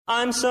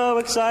I'm so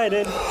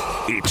excited.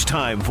 It's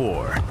time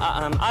for...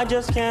 I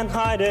just can't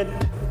hide it.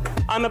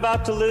 I'm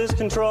about to lose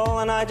control,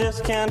 and I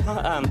just can't...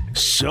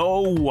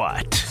 So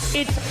what?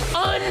 It's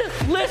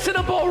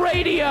unlistenable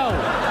radio.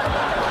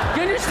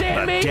 You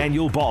understand me? The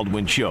Daniel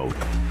Baldwin Show.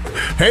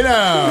 Hey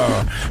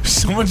now,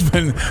 someone's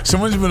been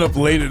up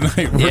late at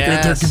night working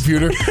at their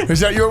computer.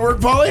 Is that your work,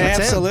 Paulie?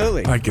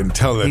 Absolutely. I can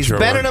tell that's your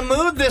work. He's been in a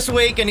mood this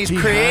week, and he's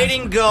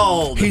creating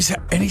gold. He's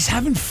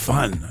having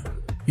fun.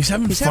 He's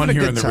having fun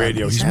here on the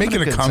radio. He's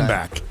making a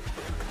comeback.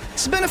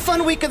 It's been a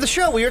fun week of the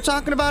show. We were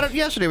talking about it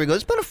yesterday. We go,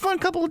 it's been a fun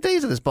couple of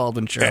days of this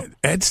Baldwin Show.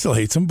 Ed still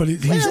hates him, but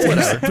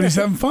he's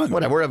having fun.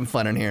 Whatever, we're having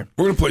fun in here.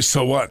 We're going to play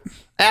So What?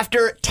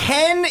 After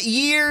 10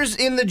 years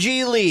in the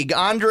G League,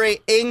 Andre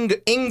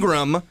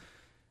Ingram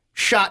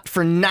shot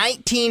for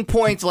 19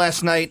 points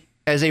last night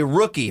as a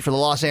rookie for the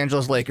Los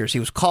Angeles Lakers. He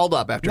was called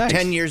up after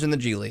 10 years in the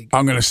G League.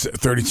 I'm going to say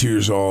 32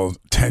 years old,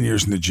 10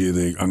 years in the G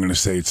League. I'm going to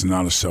say it's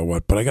not a so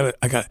what, but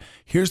I got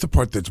here's the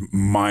part that's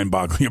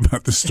mind-boggling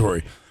about this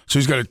story. So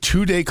he's got a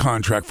 2-day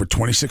contract for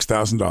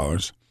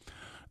 $26,000.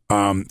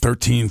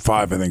 13.5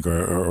 I think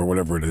or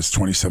whatever it is,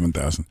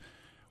 27,000.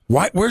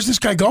 Where's this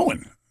guy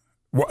going?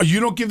 You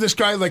don't give this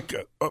guy like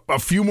a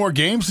few more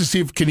games to see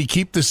if can he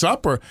keep this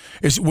up, or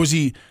was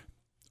he?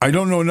 I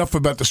don't know enough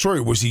about the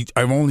story. Was he?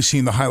 I've only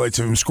seen the highlights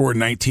of him scoring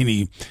 19.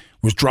 He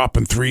was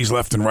dropping threes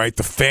left and right.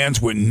 The fans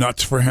went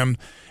nuts for him.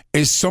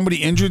 Is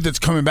somebody injured that's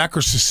coming back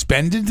or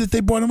suspended that they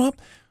brought him up?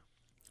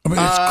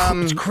 I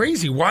mean, it's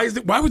crazy. Why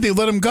would they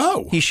let him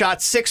go? He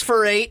shot 6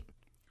 for 8,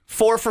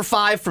 4 for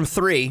 5 from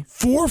 3.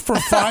 4 for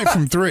 5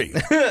 from 3.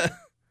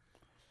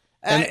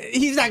 And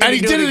he's not. And he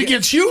did it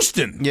against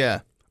Houston. Yeah.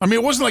 I mean,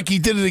 it wasn't like he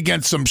did it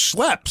against some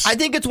schleps. I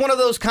think it's one of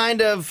those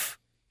kind of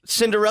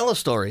Cinderella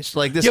stories.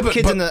 Like this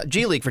kid's in the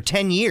G League for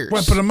 10 years.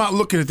 Right, but I'm not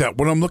looking at that.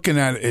 What I'm looking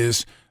at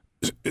is,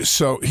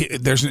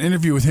 there's an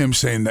interview with him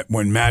saying that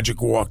when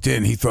Magic walked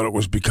in, he thought it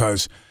was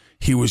because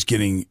he was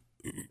getting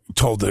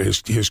told that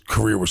his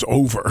career was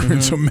over. Mm-hmm.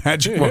 And so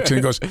Magic walks in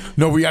and goes,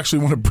 no, we actually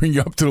want to bring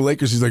you up to the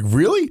Lakers. He's like,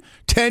 really?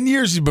 10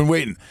 years he's been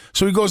waiting.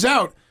 So he goes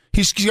out.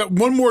 He's got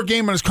one more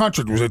game on his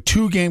contract. It was a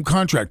 2-game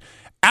contract.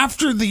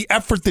 After the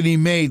effort that he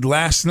made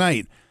last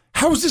night,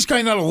 how is this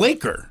guy not a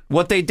Laker?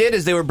 What they did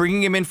is they were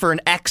bringing him in for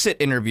an exit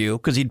interview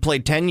because he'd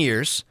played 10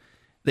 years.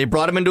 They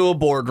brought him into a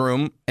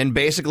boardroom and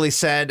basically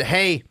said,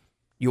 hey,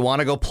 you want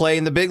to go play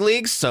in the big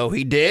leagues? So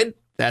he did.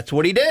 That's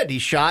what he did. He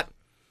shot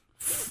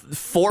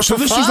 4 for 5. So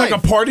this was like a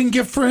parting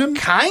gift for him?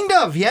 Kind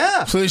of,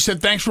 yeah. So they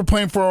said, thanks for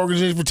playing for our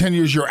organization for 10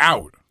 years. You're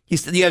out.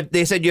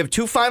 They said you have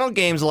 2 final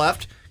games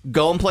left.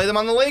 Go and play them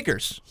on the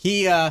Lakers.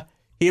 He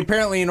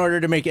apparently, in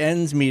order to make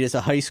ends meet, is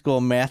a high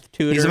school math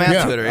tutor. He's a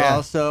math tutor, yeah.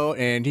 Also,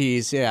 and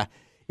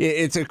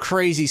it's a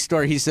crazy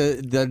story. He's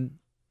the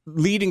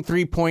leading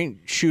 3-point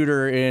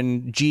shooter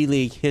in G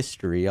League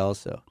history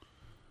also.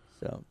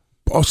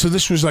 So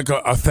this was like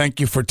a thank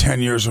you for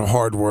 10 years of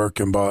hard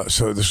work, and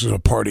so this was a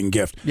parting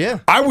gift. Yeah.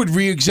 I would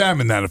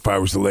re-examine that if I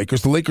was the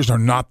Lakers. The Lakers are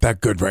not that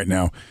good right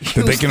now.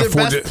 That they can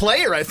afford best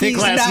player, I think,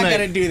 he's last night. not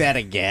going to do that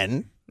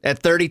again. At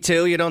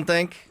 32, you don't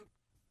think?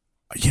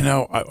 You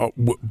know,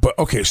 but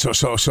okay, so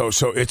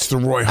it's the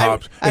Roy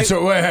Hobbs. This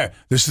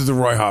is the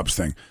Roy Hobbs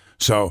thing.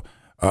 So,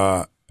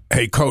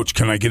 hey, coach,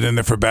 can I get in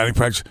there for batting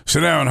practice?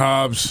 Sit down,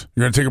 Hobbs.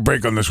 You're going to take a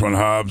break on this one,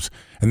 Hobbs.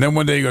 And then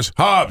one day he goes,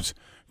 Hobbs,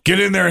 get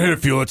in there and hit a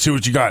few. Let's see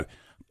what you got.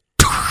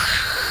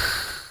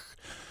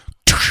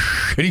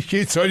 And he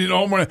hits on you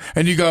all morning,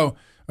 and you go,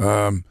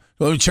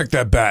 let me check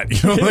that bat.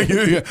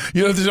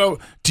 So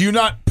do you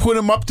not put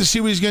him up to see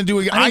what he's going to do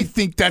again? I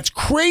think that's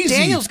crazy.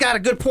 Daniel's got a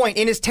good point.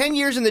 In his 10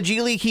 years in the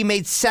G League, he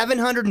made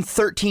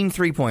 713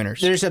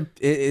 3-pointers.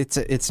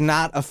 It's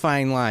not a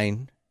fine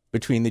line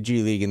between the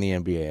G League and the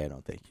NBA, I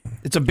don't think.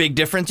 It's a big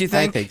difference, you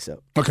think? I think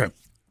so. Okay.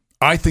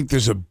 I think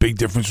there's a big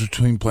difference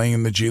between playing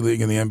in the G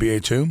League and the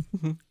NBA, too.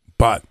 Mm-hmm.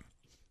 But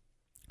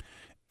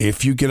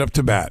if you get up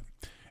to bat,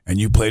 and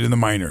you played in the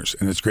minors,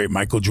 and it's great.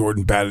 Michael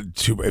Jordan batted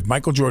if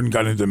Michael Jordan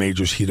got into the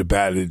majors, he'd have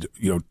batted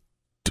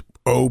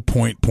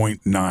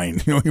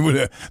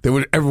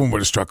 0.9. Everyone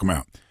would have struck him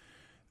out.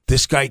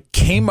 This guy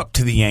came up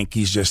to the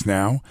Yankees just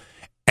now,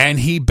 and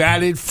he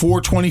batted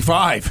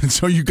 .425. And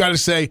so you got to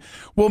say,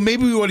 well,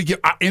 maybe we want to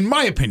in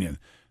my opinion,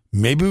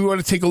 maybe we want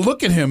to take a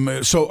look at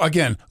him. So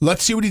again,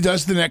 let's see what he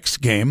does the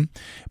next game.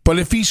 But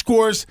if he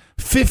scores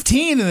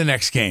 15 in the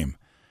next game,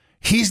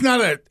 he's not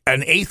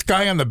an 8th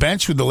guy on the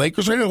bench with the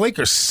Lakers right now. The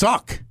Lakers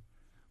suck.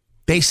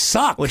 They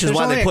suck. Which is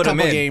why they put him in.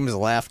 There's only a couple games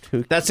left.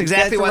 That's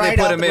exactly why they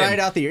put him in. Right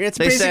out the year. It's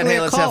they basically said,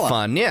 hey, let's have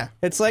fun. Yeah.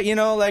 It's like,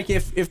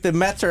 if the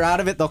Mets are out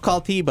of it, they'll call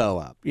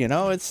Tebow up.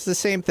 It's the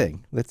same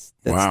thing. Let's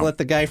let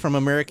the guy from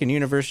American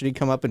University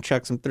come up and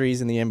chuck some threes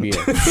in the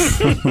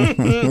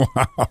NBA.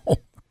 Wow.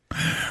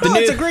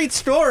 It's a great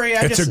story.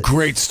 It's a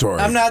great story.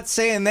 I'm not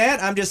saying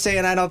that. I'm just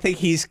saying I don't think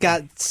he's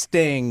got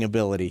staying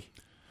ability.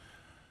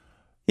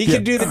 He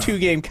could do the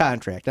 2-game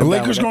contract. The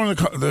Lakers going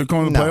to the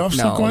playoffs?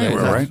 Not going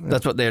anywhere, right?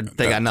 That's what they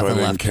got nothing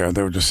they left. Didn't care.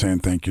 They were just saying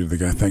thank you to the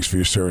guy. Thanks for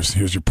your service.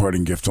 Here's your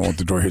parting gift. Don't let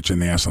the door hit you in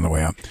the ass on the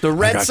way out. The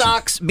Red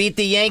Sox beat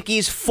the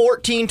Yankees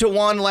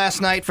 14-1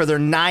 last night for their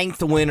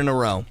 9th win in a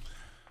row.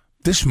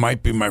 This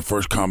might be my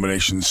first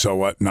combination. So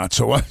what? Not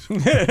so what?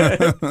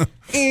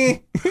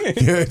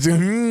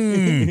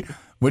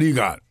 What do you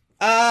got?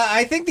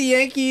 I think the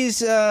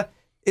Yankees.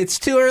 It's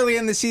too early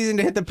in the season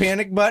to hit the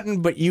panic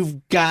button, but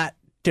you've got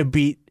to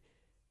beat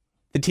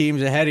the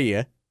teams ahead of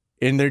you.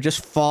 And they're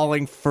just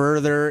falling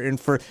further and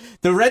further.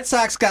 The Red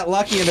Sox got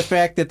lucky in the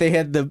fact that they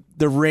had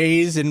the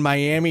Rays in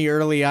Miami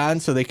early on,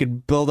 so they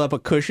could build up a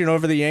cushion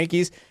over the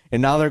Yankees.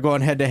 And now they're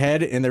going head to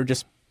head, and they're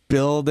just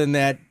building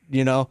that.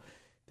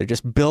 They're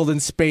just building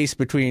space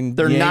between.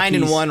 They're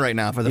Yankees. 9-1 right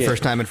now for the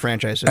first time in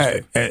franchise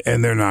history.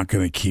 And they're not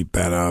going to keep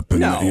that up.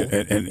 And, No.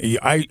 And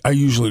I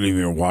usually don't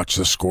even watch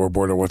the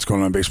scoreboard or what's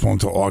going on in baseball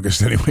until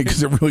August anyway,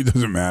 because it really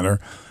doesn't matter.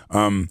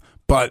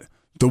 But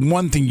the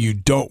one thing you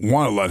don't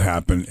want to let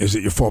happen is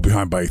that you fall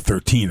behind by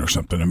 13 or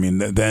something. I mean,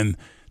 then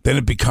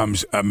it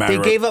becomes a matter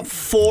of... They gave up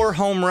 4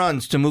 home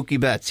runs to Mookie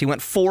Betts. He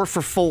went 4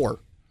 for 4.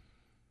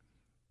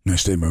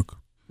 Nice day, Mook.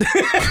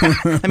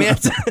 I mean,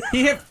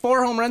 He hit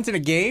 4 home runs in a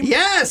game?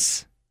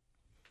 yes!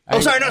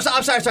 I'm sorry.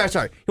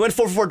 He went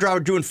 4 for 4,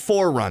 drew in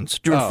 4 runs.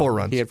 Four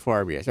runs. He had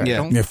 4 RBIs. Right.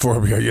 Yeah. Yeah,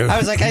 4. Yeah. I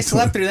was like, I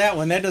slept through that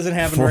one. That doesn't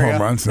happen 4 very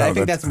home often. runs? No, I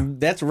think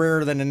that's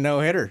rarer than a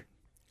no-hitter.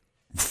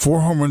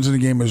 4 home runs in a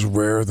game is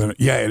rarer than...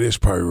 Yeah, it is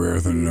probably rarer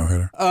than a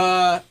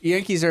no-hitter.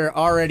 Yankees are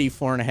already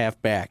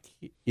 4.5 back.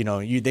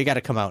 They got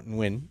to come out and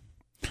win.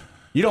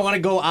 You don't want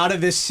to go out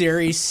of this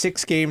series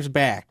 6 games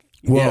back.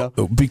 Well,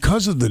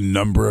 because of the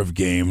number of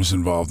games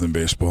involved in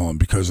baseball and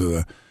because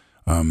of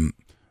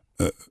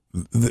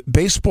the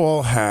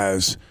baseball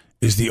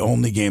is the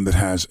only game that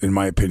has, in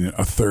my opinion,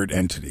 a third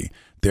entity.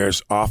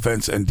 There's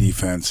offense and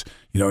defense,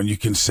 and you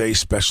can say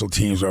special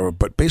teams, whatever,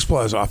 but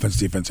baseball has offense,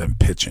 defense, and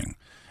pitching.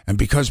 And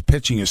because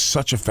pitching is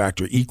such a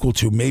factor, equal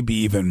to maybe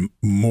even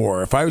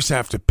more, if I was to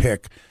have to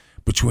pick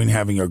between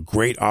having a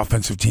great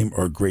offensive team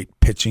or a great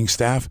pitching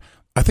staff,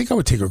 I think I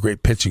would take a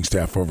great pitching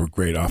staff over a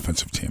great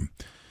offensive team.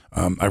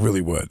 I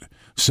really would.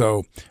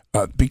 So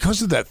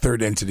because of that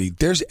third entity,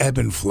 there's ebb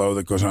and flow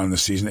that goes on in the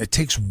season. It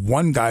takes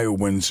one guy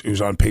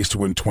who's on pace to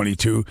win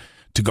 22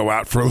 to go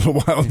out for a little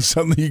while, and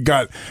suddenly you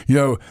got,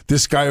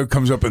 this guy who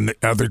comes up and the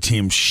other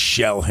teams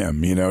shell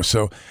him,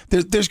 So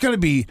there's going to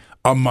be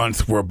a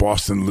month where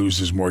Boston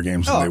loses more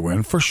games than they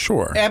win, for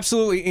sure.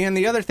 Absolutely. And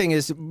the other thing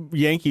is,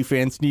 Yankee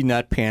fans need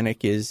not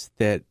panic, is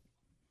that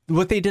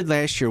what they did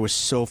last year was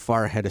so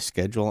far ahead of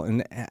schedule,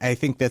 and I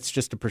think that's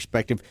just a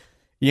perspective.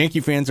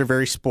 Yankee fans are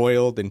very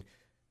spoiled and,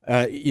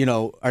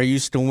 are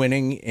used to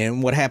winning,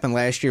 and what happened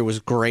last year was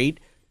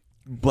great.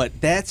 But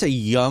that's a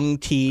young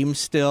team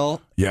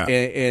still. Yeah.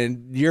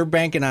 And you're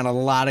banking on a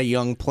lot of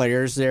young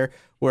players there,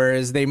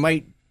 whereas they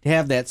might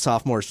have that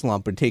sophomore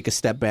slump and take a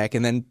step back,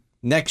 and then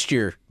next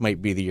year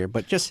might be the year.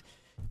 But just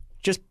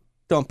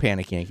don't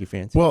panic, Yankee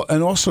fans. Well,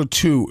 and also,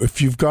 too,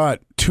 if you've got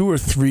 2 or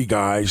 3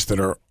 guys that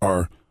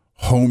are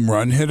home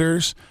run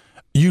hitters,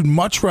 you'd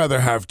much rather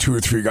have 2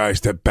 or 3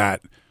 guys that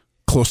bat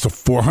close to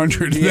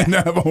 400 than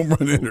have home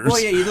run hitters. Well,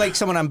 yeah, you'd like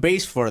someone on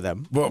base for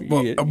them.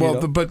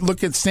 But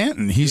look at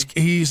Stanton. He's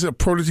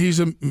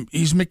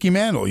Mickey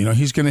Mantle.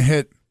 He's going to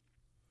hit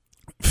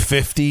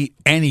 50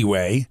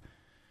 anyway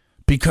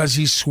because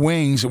he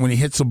swings, and when he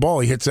hits the ball,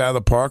 he hits it out of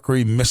the park or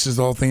he misses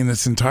the whole thing in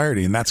its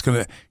entirety. And that's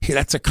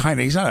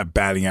he's not a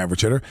batting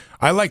average hitter.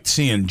 I liked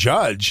seeing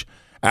Judge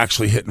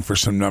actually hitting for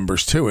some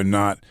numbers too, and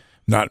not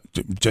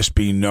just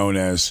being known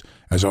as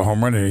a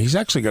home run hitter. He's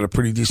actually got a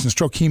pretty decent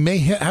stroke. He may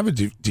have a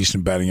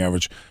decent batting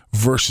average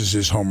versus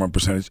his home run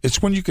percentage.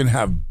 It's when you can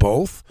have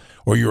both,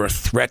 or you're a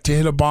threat to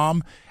hit a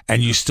bomb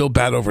and you still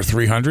bat over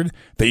 300,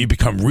 that you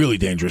become really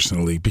dangerous in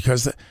the league,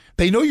 because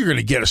they know you're going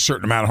to get a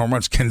certain amount of home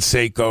runs.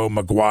 Canseco,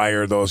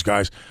 McGuire, those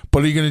guys.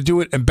 But are you going to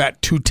do it and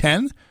bat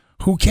 210?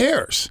 Who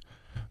cares?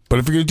 But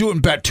if you're going to do it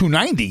and bat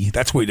 290,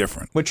 that's way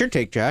different. What's your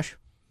take, Josh?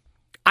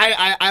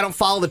 I don't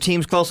follow the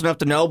teams close enough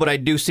to know, but I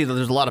do see that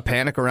there's a lot of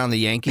panic around the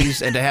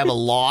Yankees, and to have a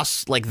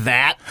loss like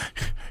that.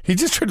 He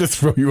just tried to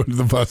throw you under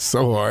the bus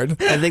so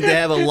hard. I think they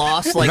have a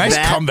loss like nice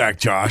that. Nice comeback,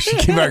 Josh. He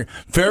came back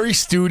very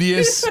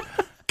studious.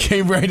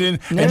 Came right in,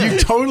 and you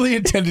totally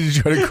intended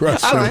to try to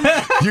crush him.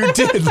 You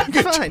did. Look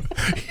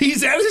at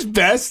he's at his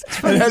best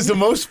and has the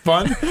most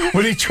fun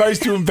when he tries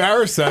to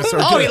embarrass us.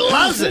 He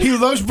loves it. He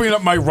loves bringing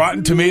up my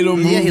Rotten Tomato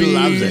movies. Yeah, he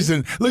loves it.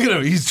 And look at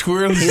him. He's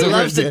twirling. He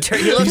loves to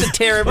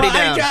tear everybody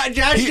down.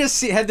 Josh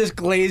just had this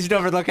glazed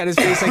over look on his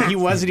face like he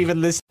wasn't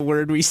even listening to a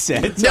word we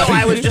said. No,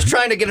 I was just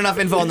trying to get enough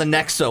info on the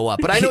next so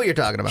up, but I know what you're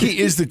talking about. He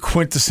is the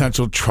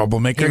quintessential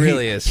troublemaker. He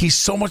really is. He's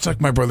so much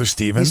like my brother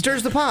Steven. He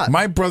stirs the pot.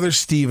 My brother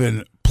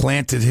Steven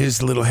planted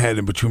his little head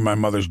in between my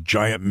mother's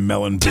giant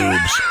melon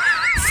boobs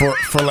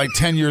for like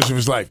 10 years of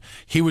his life.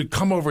 He would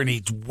come over and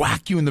he'd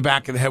whack you in the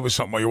back of the head with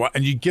something while you're watching,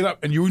 and you'd get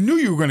up and you knew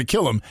you were going to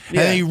kill him.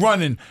 Yeah. And then he'd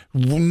run and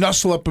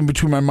nuzzle up in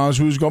between my mom's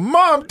boobs and go,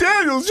 "Mom,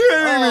 Daniel's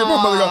here." My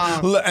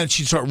mother go, and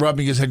she'd start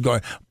rubbing his head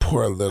going,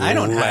 "Poor little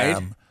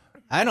lamb."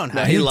 I don't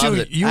hide. He loves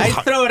it. I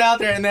throw it out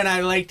there, and then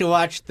I like to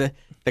watch the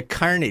the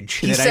carnage.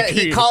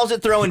 He calls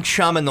it throwing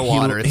chum in the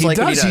water. It's he like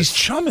does. what he does. He's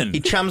chumming.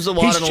 He chums the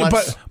water.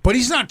 But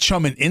he's not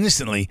chumming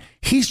innocently.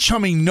 He's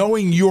chumming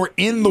knowing you're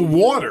in the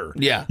water.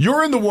 Yeah.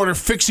 You're in the water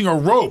fixing a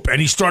rope, and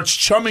he starts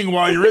chumming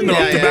while you're in the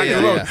back of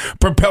the rope. Yeah.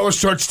 Propeller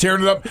starts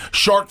tearing it up.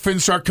 Shark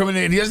fins start coming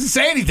in. He doesn't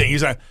say anything.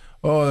 He's like,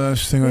 oh,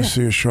 that's the thing. I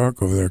see a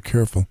shark over there.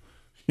 Careful.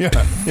 Yeah,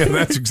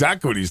 that's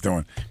exactly what he's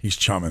doing. He's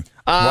chumming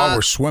while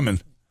we're swimming.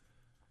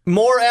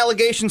 More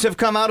allegations have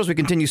come out as we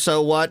continue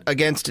So What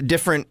against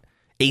different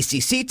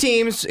ACC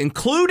teams,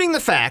 including the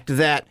fact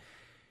that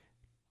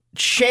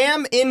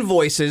sham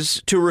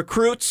invoices to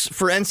recruits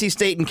for NC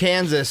State and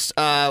Kansas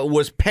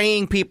was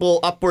paying people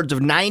upwards of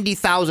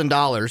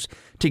 $90,000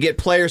 to get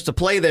players to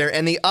play there.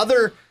 And the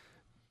other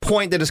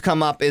point that has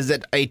come up is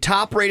that a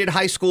top-rated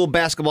high school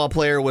basketball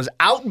player was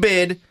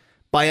outbid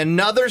by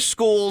another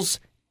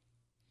school's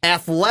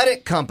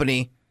athletic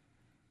company,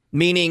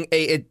 meaning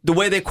the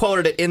way they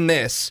quoted it in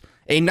this,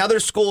 another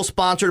school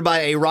sponsored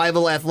by a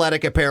rival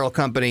athletic apparel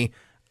company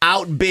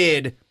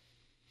outbid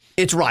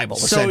its rival,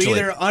 essentially. So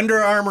either Under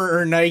Armour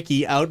or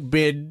Nike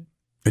outbid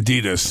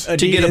Adidas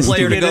to get a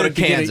player to go to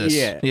Kansas.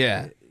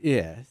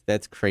 Yeah,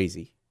 that's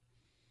crazy.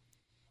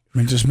 I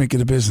mean, just make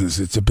it a business.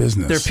 It's a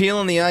business. They're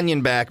peeling the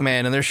onion back,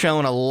 man, and they're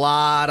showing a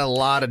lot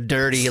of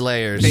dirty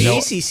layers. The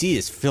ACC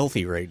is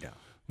filthy right now.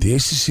 The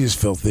ACC is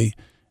filthy.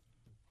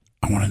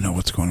 I want to know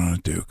what's going on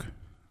at Duke.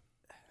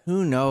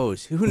 Who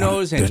knows? Who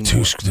knows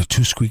anymore? They're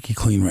too squeaky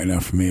clean right now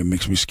for me. It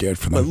makes me scared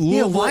for them.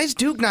 But why is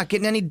Duke not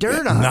getting any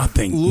dirt on?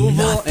 Nothing.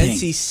 Louisville, nothing.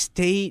 NC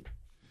State,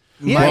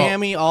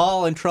 Miami,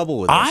 all in trouble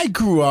with it. I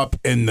grew up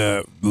in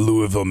the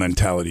Louisville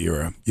mentality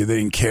era. They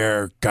didn't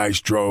care.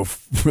 Guys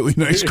drove really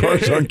nice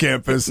cars on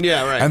campus.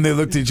 Yeah, right. And they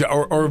looked at each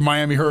other, or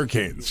Miami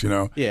Hurricanes,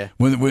 Yeah.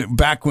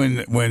 Back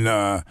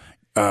when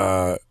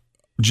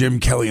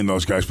Jim Kelly and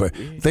those guys played,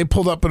 they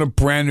pulled up in a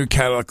brand new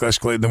Cadillac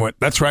Escalade and went,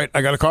 that's right,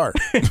 I got a car.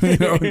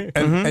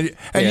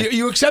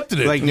 You accepted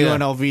it. Like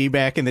UNLV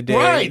back in the day.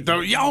 Right.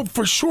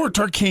 For sure,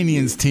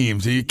 Tarkanian's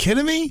teams. Are you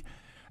kidding me?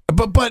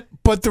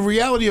 But the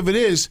reality of it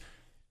is,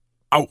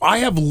 I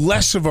have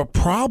less of a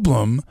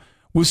problem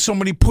with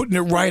somebody putting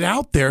it right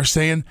out there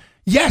saying,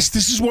 yes,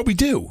 this is what we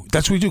do.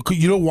 That's what we do.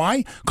 You know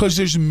why? Because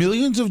there's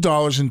millions of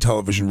dollars in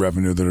television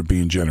revenue that are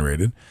being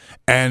generated,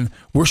 and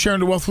we're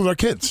sharing the wealth with our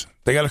kids.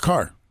 They got a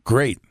car.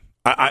 Great.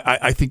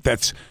 I think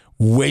that's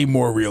way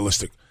more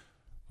realistic.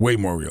 Way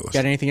more realistic.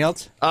 Got anything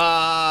else?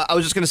 I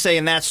was just going to say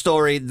in that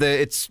story,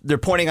 they're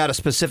pointing out a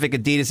specific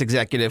Adidas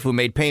executive who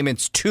made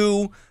payments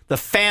to the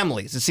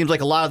families. It seems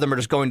like a lot of them are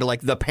just going to like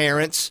the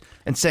parents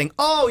and saying,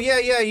 "Oh yeah,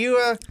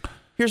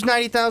 here's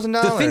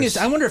 $90,000." The thing is,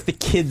 I wonder if the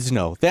kids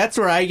know. That's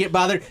where I get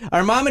bothered.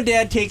 Are mom and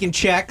dad taking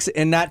checks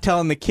and not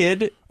telling the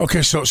kid?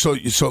 Okay, so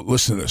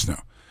listen to this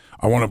now.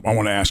 I want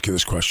to ask you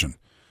this question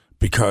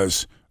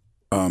because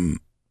I'm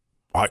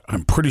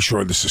pretty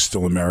sure this is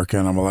still America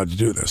and I'm allowed to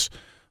do this.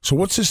 So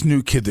what's this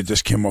new kid that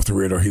just came off the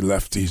radar? He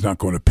left. He's not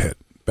going to Pitt.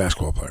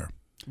 Basketball player.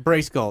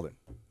 Bryce Golden.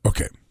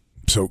 Okay.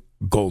 So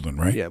Golden,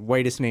 right? Yeah,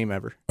 whitest name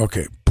ever.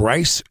 Okay.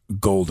 Bryce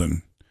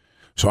Golden.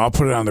 So I'll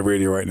put it on the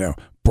radio right now.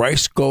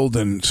 Bryce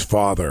Golden's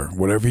father,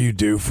 whatever you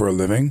do for a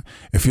living,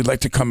 if you'd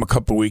like to come a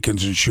couple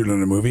weekends and shoot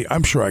on a movie,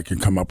 I'm sure I can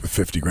come up with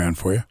 $50,000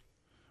 for you.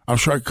 I'm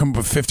sure I can come up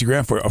with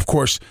 $50,000 for you. Of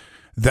course,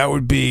 that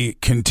would be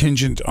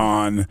contingent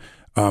on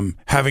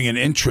having an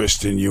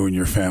interest in you and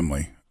your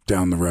family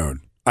down the road.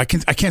 I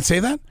can't say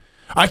that.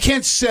 I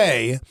can't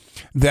say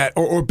that,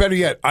 or better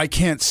yet, I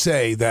can't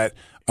say that.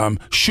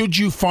 Should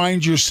you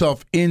find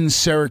yourself in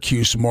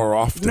Syracuse more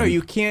often? No,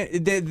 you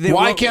can't.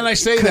 Why can't I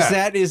say that? Because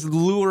that is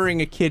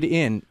luring a kid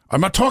in. I'm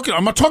not talking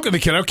to the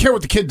kid. I don't care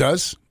what the kid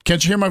does.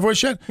 Can't you hear my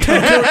voice yet?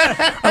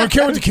 I don't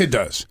care what the kid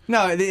does.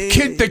 No, the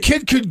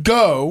kid could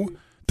go.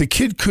 The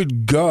kid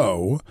could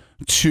go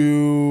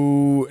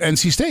to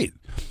NC State,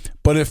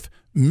 but if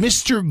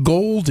Mr.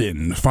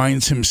 Golden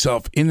finds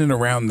himself in and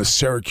around the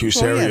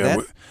Syracuse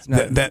area,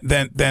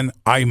 then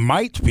I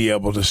might be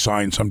able to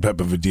sign some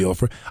type of a deal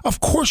for. Of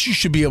course, you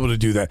should be able to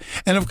do that,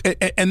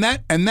 and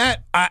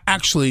that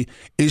actually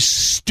is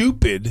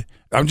stupid.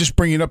 I'm just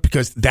bringing it up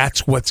because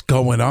that's what's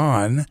going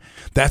on.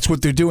 That's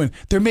what they're doing.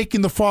 They're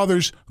making the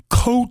fathers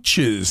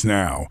coaches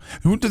now.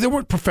 They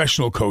weren't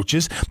professional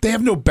coaches. They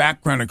have no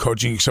background in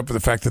coaching except for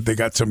the fact that they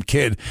got some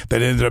kid that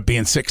ended up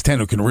being 6'10"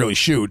 who can really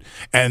shoot,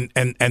 and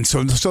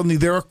so suddenly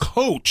they're a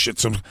coach.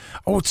 It's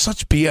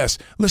such BS.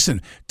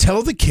 Listen,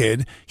 tell the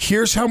kid,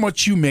 here's how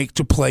much you make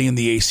to play in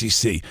the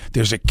ACC.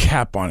 There's a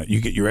cap on it. You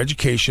get your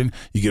education,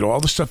 you get all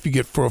the stuff you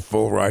get for a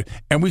full ride,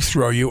 and we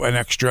throw you an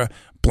extra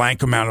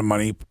blank amount of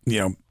money,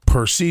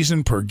 per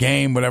season, per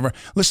game, whatever.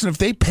 Listen, if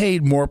they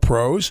paid more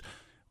pros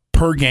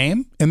per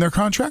game in their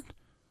contract,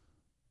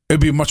 it'd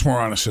be a much more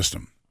honest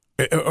system.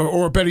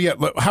 Or better yet,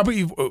 how about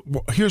you?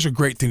 Here's a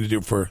great thing to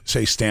do for,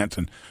 say,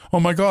 Stanton. Oh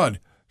my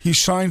God, he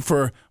signed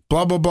for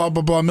blah blah blah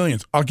blah blah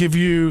millions. I'll give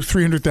you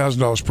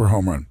 $300,000 per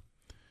home run.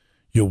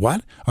 You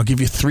what? I'll give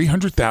you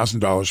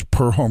 $300,000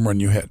 per home run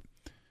you hit.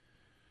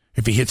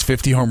 If he hits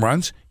 50 home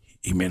runs,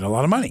 he made a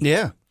lot of money.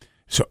 Yeah.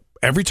 So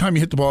every time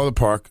you hit the ball in the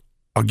park,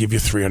 I'll give you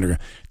 $300,000.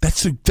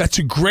 That's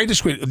the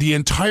greatest way. The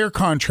entire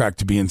contract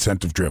to be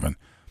incentive driven.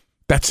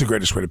 That's the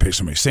greatest way to pay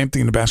somebody. Same thing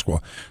in the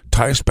basketball.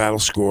 Tyus Battle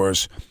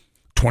scores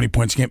 20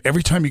 points a game.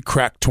 Every time you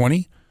crack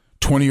 20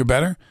 or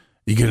better,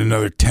 you get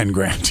another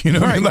 $10,000. You know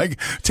what I mean? Like,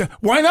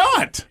 why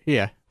not?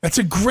 Yeah. That's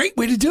a great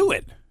way to do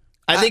it.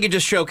 I think it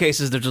just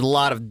showcases there's a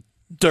lot of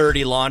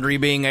dirty laundry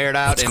being aired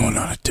out. What's going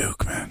on at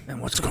Duke, man?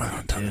 And what's going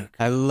on, Duke?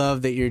 I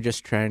love that you're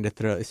just trying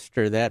to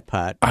stir that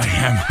pot. I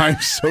am. I'm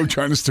so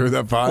trying to stir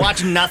that pot.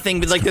 Watch nothing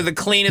but like they're the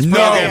cleanest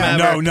program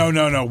ever.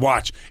 No.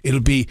 Watch. It'll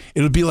be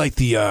like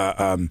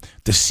the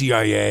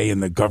CIA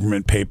and the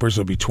government papers.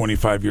 It'll be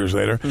 25 years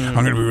later. I'm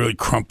going to be really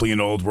crumply and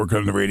old, working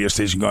on the radio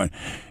station, going,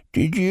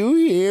 "Did you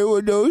hear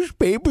what those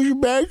papers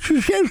about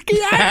Krzyzewski?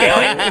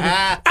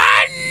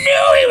 I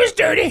knew he was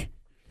dirty."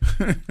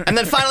 And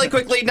then finally,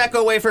 quickly,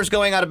 Necco Wafers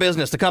going out of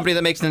business. The company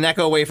that makes the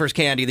Necco Wafers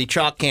candy, the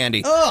chalk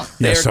candy.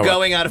 They're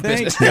going out of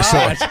business. Yeah, so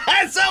what?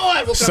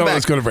 We'll come back.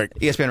 Let's go to break.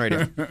 ESPN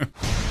Radio.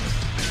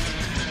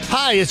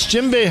 Hi, it's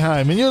Jim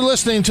Boeheim, and you're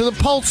listening to the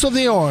Pulse of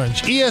the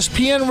Orange,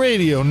 ESPN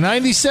Radio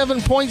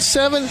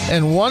 97.7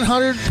 and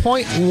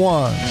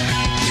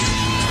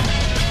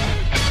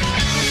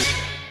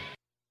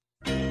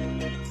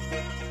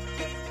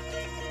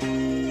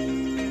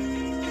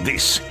 100.1.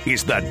 This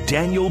is the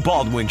Daniel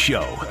Baldwin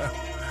Show.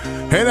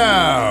 Hey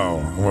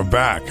now, we're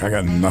back. I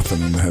got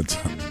nothing in the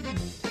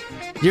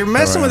headset. You're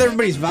messing with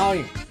everybody's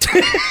volume.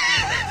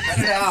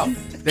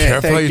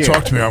 Careful how you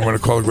talk to me. I'm going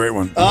to call a great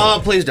one.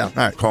 Oh, please don't.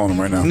 All right. Calling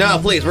him right now. No,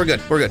 please. We're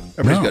good.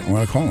 Everybody's good. I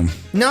want to call him.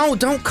 No,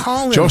 don't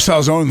call him. Joe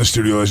Salzone in the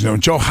studio, ladies and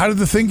gentlemen. Joe, how did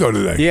the thing go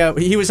today? Yeah,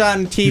 he was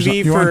on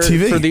TV, on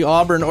TV for the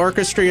Auburn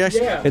Orchestra.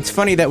 Yeah. It's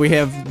funny that we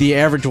have the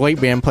average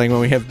white man playing when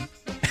we have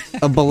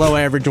a below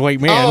average white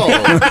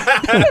man.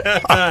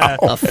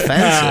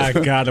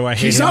 Offensive. God, do I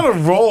hate He's him. on a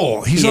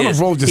roll. He's on a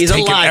roll, just He's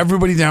taking alive.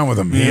 everybody down with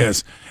him. He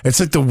is. It's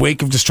like the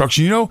wake of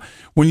destruction. You know,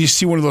 when you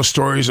see one of those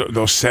stories,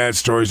 those sad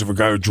stories of a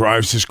guy who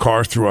drives his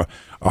car through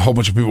a whole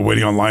bunch of people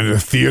waiting online at a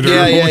theater.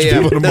 Yeah, a whole bunch of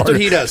people at a That's what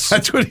market. he does.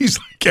 That's what he's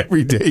like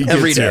every day. He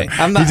Every gets day. here.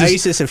 I'm the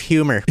ISIS of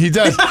humor. He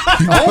does.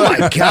 Oh,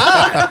 my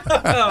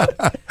God.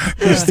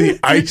 He's the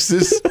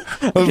ISIS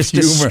of Just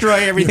humor.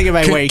 destroy everything in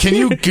my wake. Can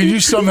you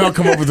somehow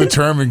come up with a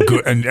term and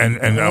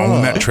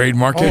own that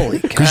trademark? Holy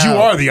Because you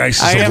cow. are the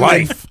ISIS I of am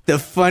life. the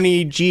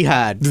funny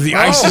jihad. The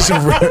ISIS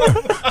of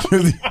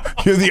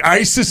you're the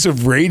ISIS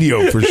of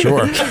radio for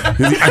sure. You're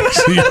the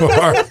ISIS you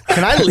are.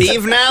 Can I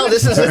leave now?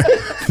 This is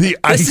The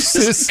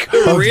ISIS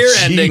career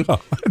of ending.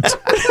 jihad.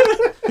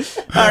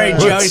 All right,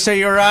 Joey, so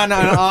you're on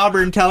an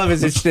Auburn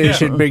television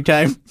station big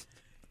time.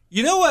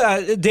 You know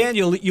what,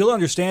 Daniel, you'll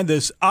understand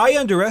this. I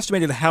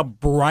underestimated how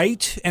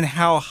bright and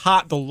how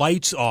hot the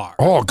lights are.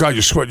 Oh God,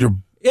 you sweat your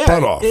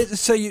butt off.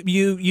 So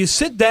you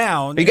sit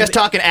down. Are you guys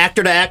talking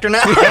actor to actor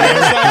now?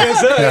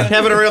 Yeah.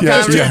 Having a real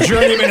Yes, conversation? yeah.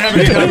 Journeyman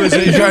having a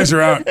conversation. You guys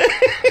are out.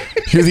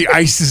 You're the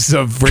ISIS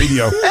of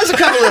radio. There's a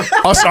couple of...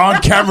 Us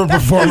on-camera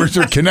performers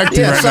are connecting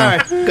Yeah, right sorry.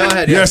 now. Go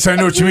ahead. Yes, I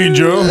know what you mean,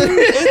 Joe.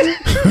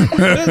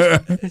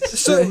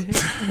 So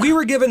we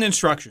were given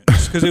instructions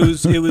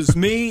because it was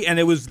me and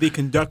it was the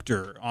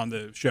conductor on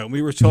the show.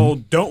 We were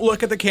told, don't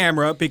look at the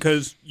camera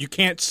because you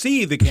can't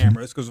see the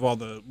cameras because of all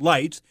the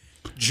lights.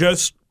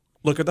 Just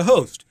look at the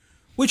host,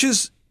 which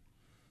is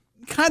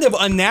kind of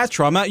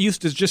unnatural. I'm not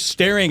used to just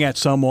staring at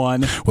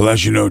someone. Well,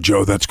 as you know,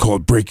 Joe, that's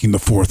called breaking the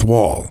fourth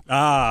wall.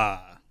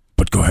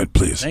 But go ahead,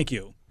 please. Thank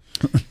you.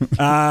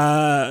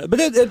 But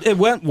it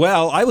went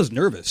well. I was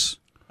nervous.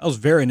 I was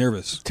very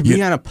nervous. To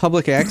be on a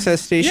public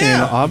access station in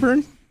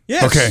Auburn?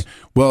 Yes. Okay.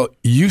 Well,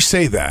 you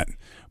say that,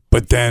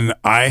 but then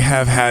I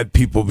have had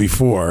people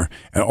before,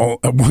 and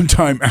at one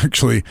time,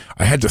 actually,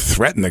 I had to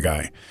threaten the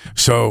guy.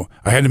 So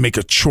I had to make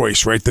a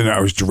choice right then.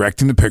 I was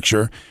directing the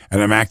picture, and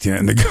I'm acting it.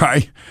 And the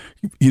guy,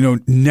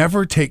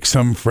 never take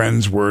some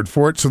friend's word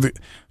for it. So,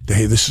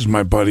 hey, this is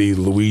my buddy,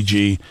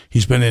 Luigi.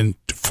 He's been in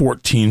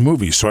 14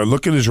 movies. So I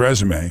look at his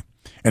resume.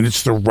 And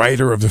it's the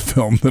writer of the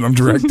film that I'm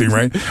directing,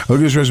 right? I look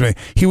at his resume.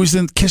 He was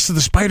in Kiss of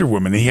the Spider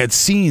Woman. He had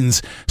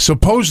scenes,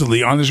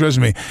 supposedly, on his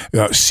resume,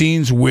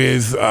 scenes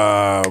with,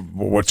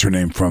 what's her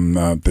name from,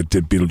 that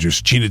did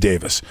Beetlejuice, Gina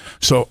Davis.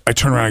 So I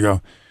turn around and I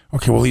go,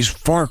 okay, well, he's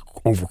far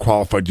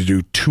overqualified to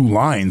do 2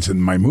 lines in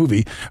my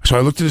movie. So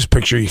I looked at his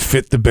picture. He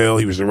fit the bill.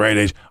 He was the right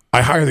age.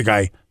 I hire the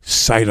guy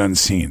sight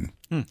unseen.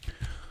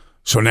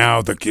 So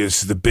now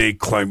it's the big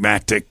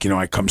climactic,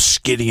 I come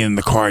skidding in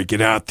the car, I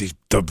get out,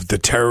 the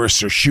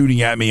terrorists are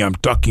shooting at me, I'm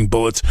ducking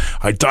bullets,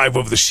 I dive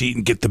over the seat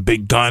and get the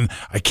big gun,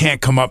 I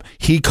can't come up,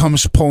 he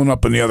comes pulling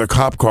up in the other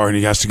cop car and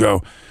he has to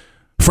go,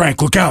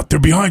 Frank, look out, they're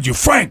behind you,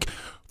 Frank,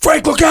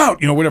 look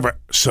out, whatever.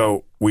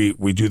 So we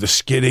do the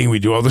skidding, we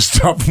do all this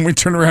stuff, and we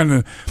turn around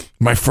and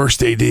my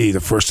first AD, the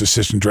first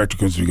assistant director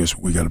comes and he goes,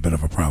 we got a bit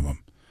of a problem.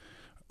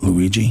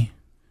 Luigi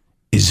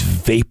is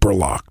vapor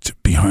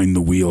locked behind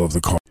the wheel of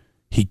the car.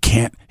 He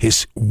can't,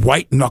 his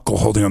white knuckle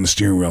holding on the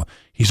steering wheel,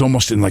 he's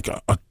almost in like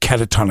a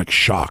catatonic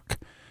shock.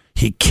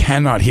 He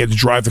cannot, he had to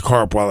drive the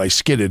car up while I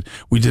skidded.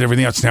 We did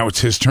everything else. Now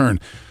it's his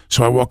turn.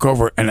 So I walk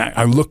over and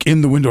I look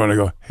in the window and I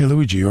go, hey,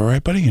 Luigi, you all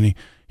right, buddy? And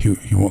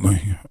he won't,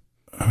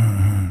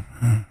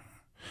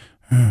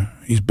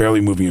 He's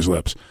barely moving his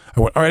lips.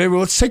 I went, all right, well,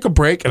 let's take a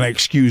break, and I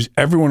excused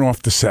everyone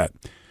off the set.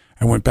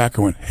 I went back.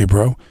 I went, hey,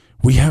 bro,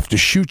 we have to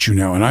shoot you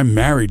now, and I'm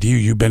married to you.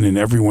 You've been in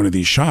every one of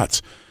these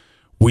shots.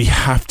 We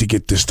have to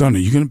get this done.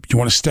 You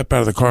want to step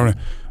out of the car?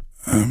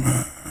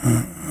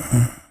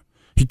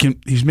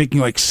 He's making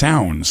like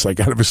sounds like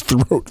out of his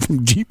throat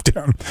from deep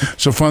down.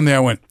 So finally I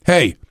went,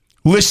 hey,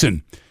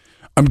 listen,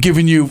 I'm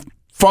giving you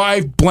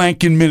 5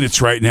 blanking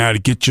minutes right now to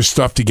get your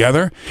stuff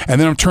together, and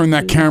then I'm turning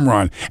that camera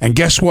on. And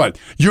guess what?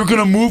 You're going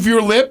to move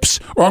your lips,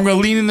 or I'm going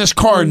to lean in this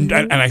car. And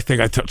I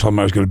think I told him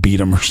I was going to beat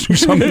him or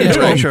something.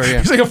 Yeah, sure, yeah.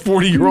 He's like a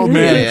 40-year-old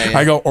man. Yeah.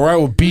 I go, or I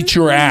will beat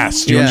your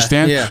ass. Do you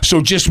understand? Yeah. So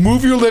just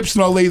move your lips,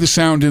 and I'll lay the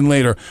sound in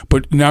later.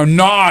 But now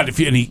nod.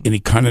 And he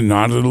kind of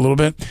nodded a little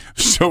bit.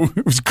 So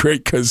it was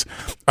great because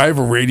I have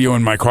a radio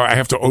in my car. I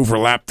have to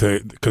overlap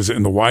because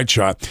in the wide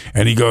shot.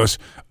 And he goes,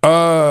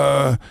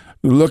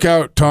 look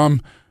out,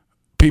 Tom.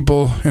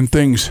 People and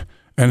things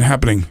and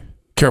happening.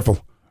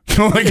 Careful.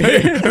 Like,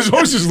 as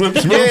long as his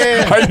lips move,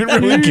 I didn't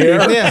really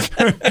care. Yeah.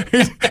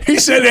 He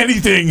said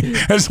anything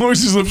as long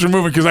as his lips are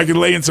moving because I could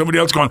lay in somebody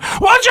else going,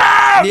 watch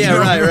out! Yeah,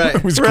 right.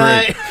 It was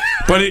great.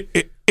 But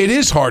it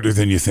is harder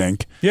than you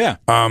think. Yeah.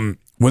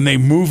 When they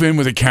move in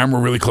with a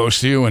camera really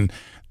close to you and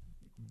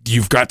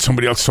you've got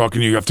somebody else talking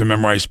to you, you have to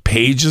memorize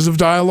pages of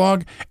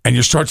dialogue, and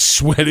you start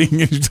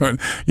sweating. And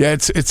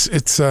it's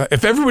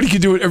if everybody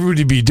could do it,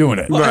 everybody would be doing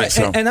it. Well, right.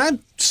 And I'm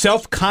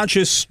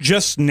self-conscious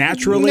just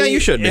naturally. No, you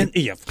should be.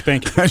 Yeah,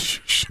 thank you. I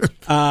should.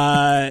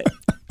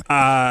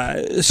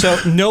 So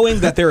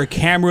knowing that there are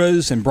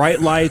cameras and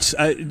bright lights,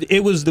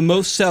 it was the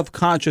most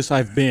self-conscious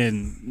I've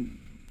been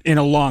in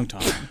a long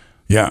time.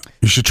 Yeah,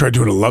 you should try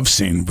doing a love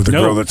scene with a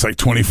girl that's like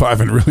 25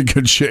 in really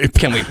good shape.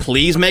 Can we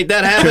please make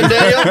that happen,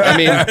 Daniel? I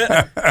mean,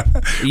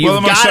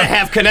 you've got to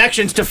have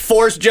connections to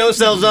force Joe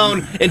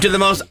Salzone into the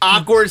most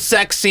awkward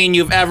sex scene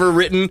you've ever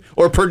written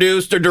or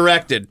produced or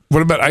directed.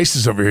 What about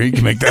ISIS over here? He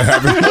can make that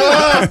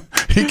happen.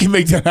 He can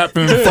make that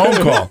happen in a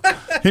phone call.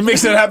 He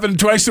makes that happen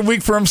twice a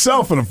week for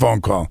himself in a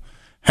phone call.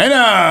 Hey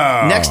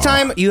now! Next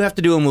time you have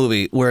to do a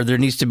movie where there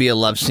needs to be a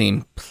love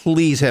scene,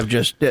 please have Joe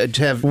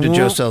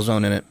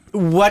Salzone in it.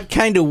 What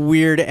kind of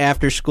weird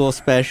after-school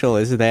special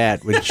is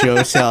that with Joe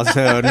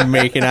Salzone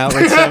making out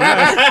with someone?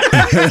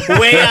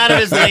 Way out of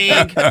his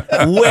league.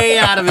 Way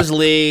out of his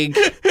league.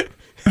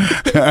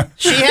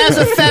 She has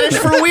a fetish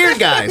for weird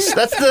guys.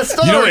 That's the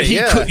story.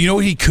 You know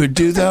what he could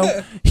do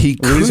though? He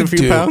could lose a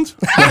few pounds.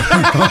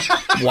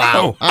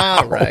 Wow.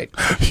 All right.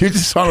 You're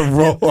just on a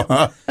roll.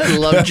 Huh? I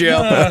love Joe.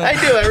 I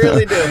do. I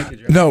really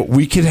do. No,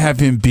 we could have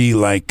him be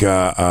like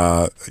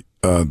the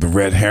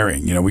red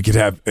herring. You know, we could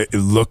have it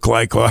look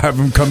like I'll have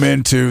him come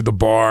into the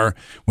bar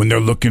when they're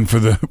looking for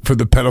the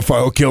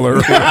pedophile killer,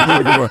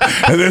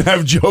 and then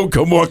have Joe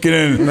come walking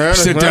in,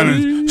 sit down,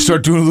 and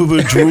start doing a little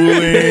bit of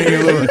drooling.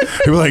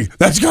 He'll be like,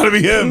 "That's got to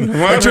be him."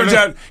 It turns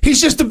out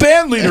he's just a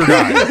band leader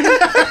guy.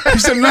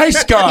 He's a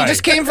nice guy. He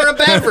just came for a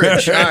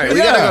beverage. All right, we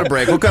gotta go to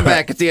break. We'll come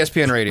back. It's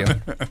ESPN Radio.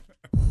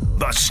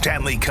 The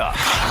Stanley Cup.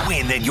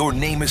 Win and your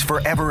name is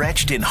forever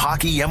etched in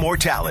hockey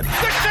immortality. The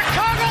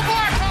Chicago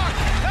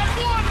Blackhawks have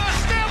won the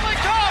Stanley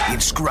Cup!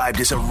 Inscribed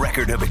as a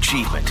record of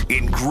achievement.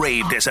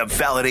 Engraved as a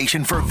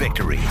validation for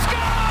victory. 3-2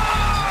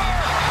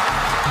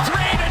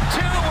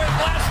 with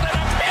less than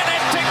a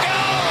minute to go!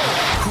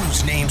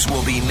 Whose names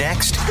will be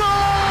next?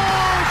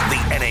 The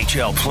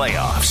NHL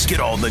playoffs. Get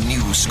all the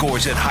news,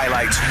 scores, and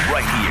highlights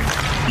right here.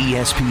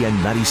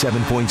 ESPN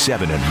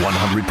 97.7 and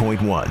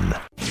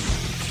 100.1.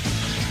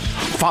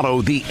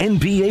 Follow the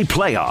NBA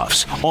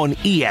playoffs on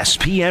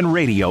ESPN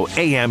Radio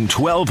AM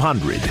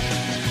 1200.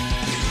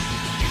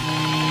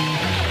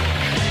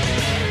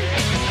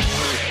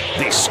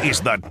 This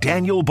is the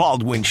Daniel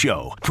Baldwin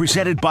Show,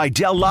 presented by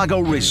Del Lago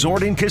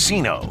Resort and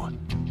Casino.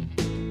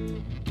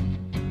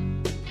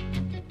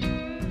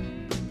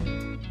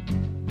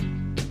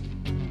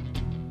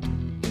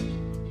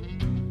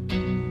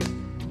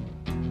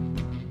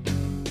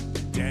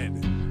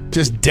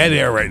 Just dead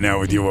air right now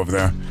with you over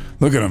there.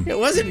 Look at him. It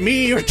wasn't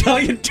me. You were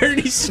telling a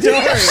dirty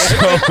story.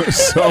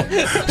 So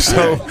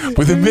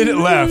with a minute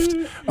left,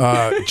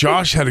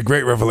 Josh had a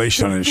great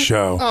revelation on his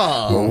show.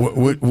 Oh.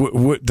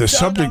 What the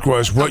subject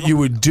was what you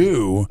would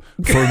do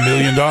for $1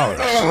 million.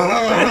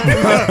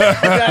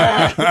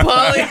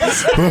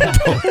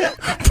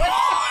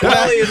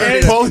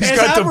 Paulie's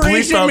got the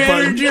bleep out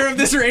button. Manager of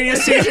this radio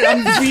station,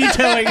 I'm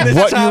vetoing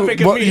this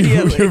topic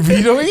immediately. You're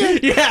vetoing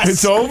it? Yes.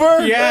 It's over?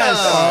 Yes.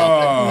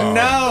 Oh.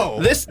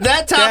 No.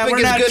 That topic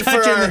is good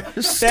for our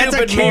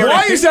stupid morning.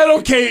 Why is that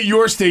okay at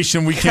your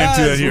station? We can't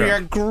do that here. We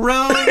are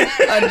grown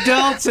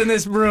adults in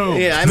this room.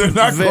 Yeah, they're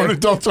not grown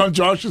adults on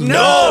Josh's.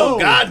 No,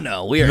 God,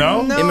 no. We are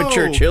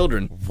immature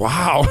children.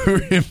 Wow,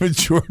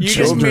 immature you children. You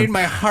just made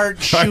my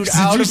heart shoot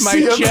out of my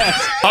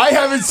chest. I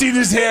haven't seen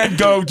his hand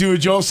go to a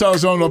Joe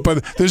Salzone,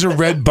 but There's a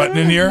red button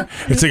in here.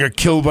 It's like a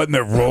kill button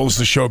that rolls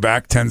the show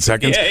back 10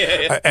 seconds.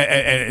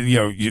 And you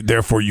know,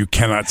 therefore you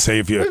cannot say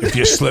if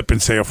you slip and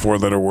say a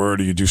 4-letter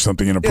word or you do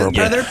something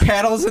inappropriate. Are there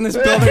paddles in this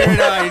building right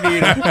now? I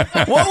need them.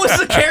 What was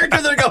the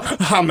character that go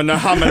hamina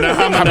hamina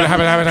hamina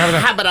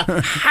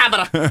hamina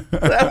hamina?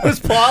 That was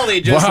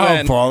Paulie just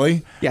then. Wow,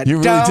 Paulie. Yeah, you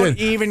really don't did.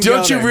 even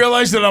Don't go you there.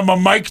 realize that I'm a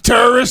mic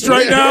terrorist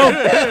right now?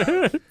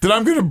 That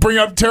I'm going to bring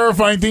up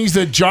terrifying things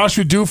that Josh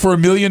would do for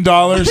 $1 million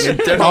on There's a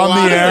the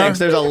lot of air? things.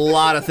 There's a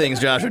lot of things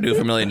Josh would do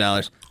for $1 million.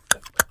 I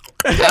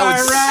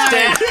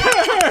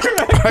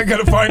got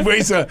to find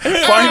ways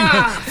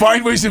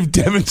find ways of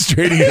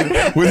demonstrating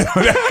it without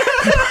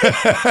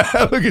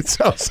look at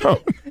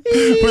Salzone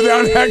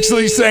without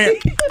actually saying.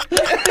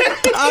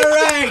 All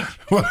right.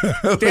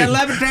 The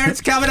 11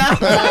 turns coming up.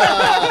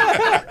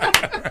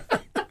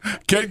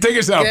 Take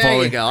us out, There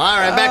Paulie. you go. All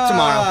right, back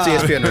tomorrow. It's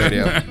ESPN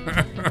Radio.